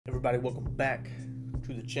Everybody, welcome back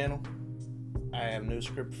to the channel. I have no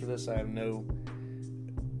script for this. I have no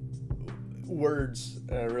words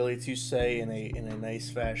really to say in a nice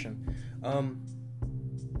fashion. The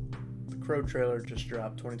Crow trailer just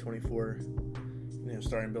dropped, 2024.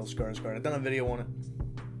 Starring Bill Skarsgård. I've done a video on it,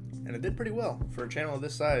 and it did pretty well for a channel of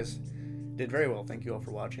this size. Did very well. Thank you all for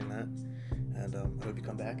watching that, and I hope you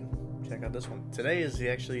come back and check out this one. Today is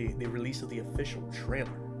actually the release of the official trailer.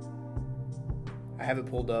 I have it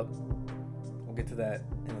pulled up. We'll get to that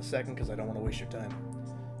in a second because I don't want to waste your time.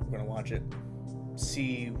 We're going to watch it,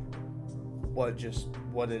 see what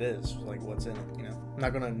it is, like what's in it, I'm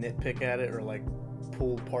not going to nitpick at it or like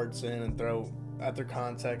pull parts in and throw out their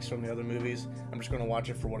context from the other movies. I'm just going to watch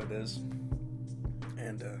it for what it is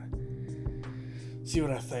and see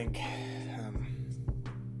what I think.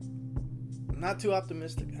 I'm not too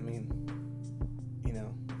optimistic. I mean,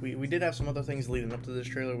 we did have some other things leading up to this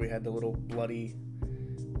trailer. We had the little bloody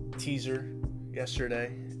teaser yesterday,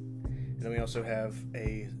 and then we also have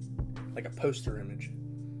a poster image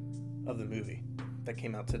of the movie that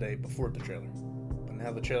came out today before the trailer. But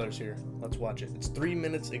now the trailer's here. Let's watch it. It's 3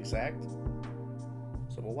 minutes exact,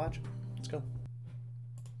 so we'll watch it. Let's go.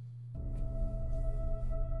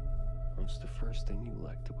 What's the first thing you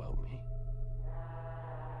liked about me?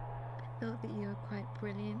 I thought that you were quite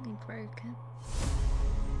brilliantly broken.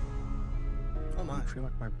 Oh my. You feel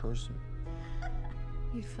like my person.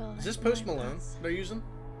 You feel like Is this my Post Malone best. they're using?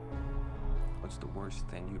 What's the worst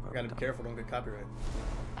thing you've ever Gotta done? be careful, don't get copyright.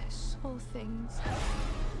 I saw things.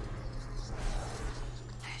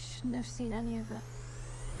 I shouldn't have seen any of it.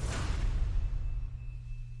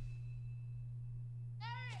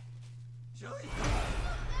 Julie!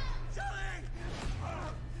 Julie!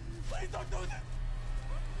 Please don't do that!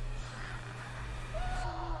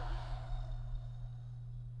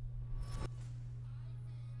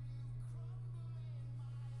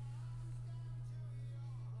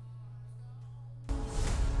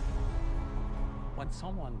 When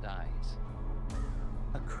someone dies,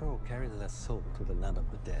 A crow carries their soul to the land of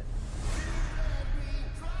the dead.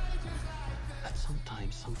 and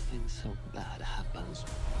sometimes something so bad happens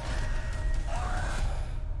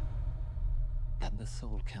that the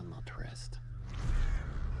soul cannot rest.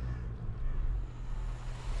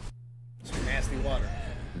 Some nasty water.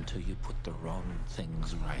 Until you put the wrong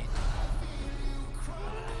things right.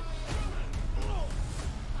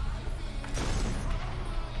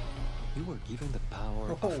 You were given the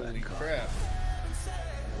power of a Holy god. crap.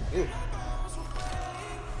 Ooh.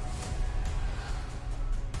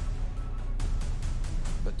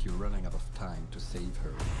 But you're running out of time to save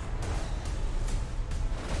her.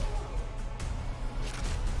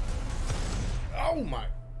 Oh my.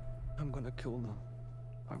 I'm gonna kill them.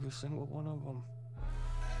 Every single one of them.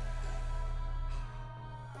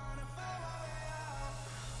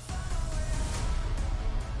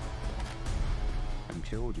 And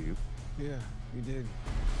killed you. Yeah, you did.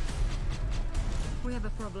 We have a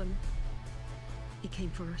problem. He came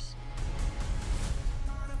for us.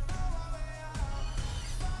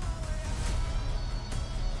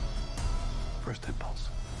 First impulse.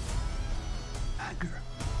 Anger.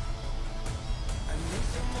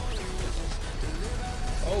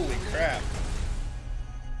 Holy crap.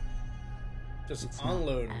 Just It's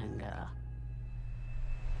unload. not anger.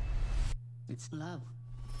 It's love.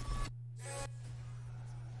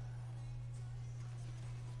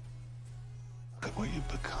 Look at what you've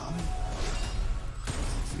become.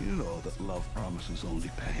 You know that love promises only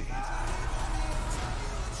pain.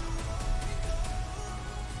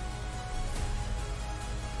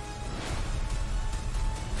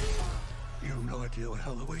 You have no idea what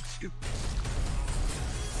hell awaits you.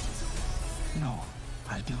 No,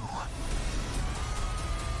 I do.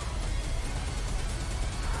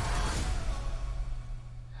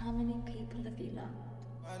 How many people have you loved?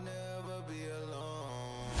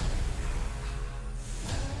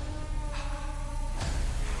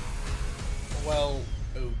 Well,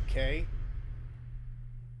 okay.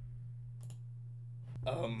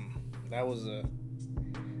 That was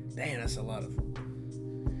dang, that's a lot of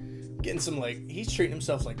getting some, he's treating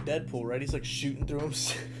himself like Deadpool, right? He's like shooting through him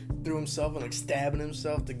through himself and like stabbing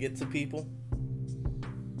himself to get to people.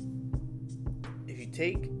 If you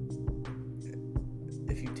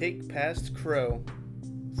take past Crow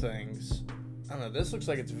things, I don't know, this looks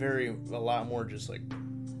like it's a lot more just like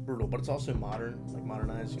brutal, but it's also modern, like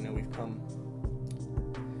modernized. We've come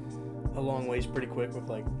a long ways pretty quick with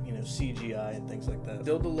CGI and things like that.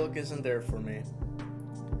 Still, the look isn't there for me.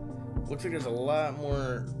 Looks like there's a lot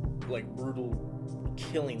more like brutal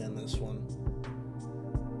killing in this one,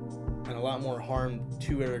 and a lot more harm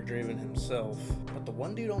to Eric Draven himself. But the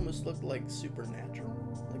one dude almost looked like supernatural.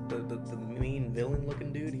 Like the main villain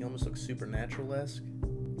looking dude. He almost looks supernatural-esque.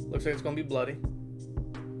 Looks like it's gonna be bloody.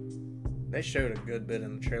 They showed a good bit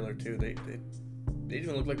in the trailer too. They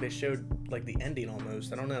even looked like they showed like the ending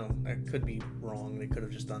almost. I don't know. I could be wrong. They could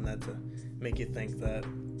have just done that to make you think that.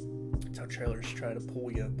 That's how trailers try to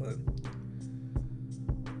pull you, but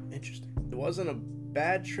interesting. It wasn't a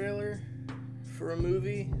bad trailer for a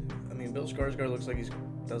movie. I mean, Bill Skarsgård looks like he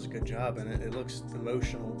does a good job in it. It looks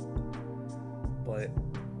emotional, but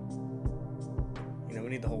you know, we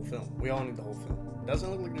need the whole film. We all need the whole film. It doesn't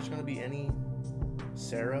look like there's going to be any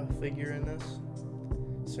Sarah figure in this.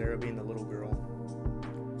 Sarah being the little girl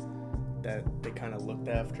that they kind of looked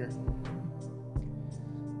after.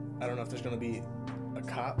 I don't know if there's going to be a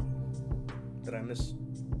cop. Did I miss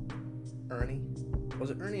Ernie?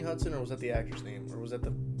 Was it Ernie Hudson, or was that the actor's name? Or was that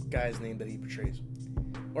the guy's name that he portrays?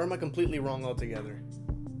 Or am I completely wrong altogether?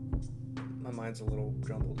 My mind's a little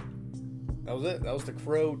jumbled. That was it. That was the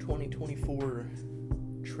Crow 2024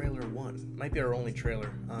 trailer 1. Might be our only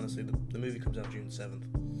trailer, honestly. The movie comes out June 7th.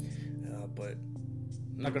 But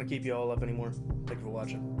I'm not going to keep you all up anymore. Thank you for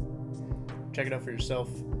watching. Check it out for yourself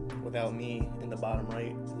without me in the bottom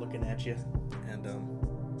right looking at you. And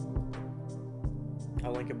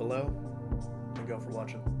I'll link it below. Thank you all for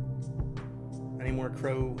watching. Any more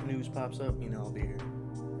Crow news pops up, you know I'll be here.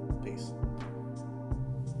 Peace.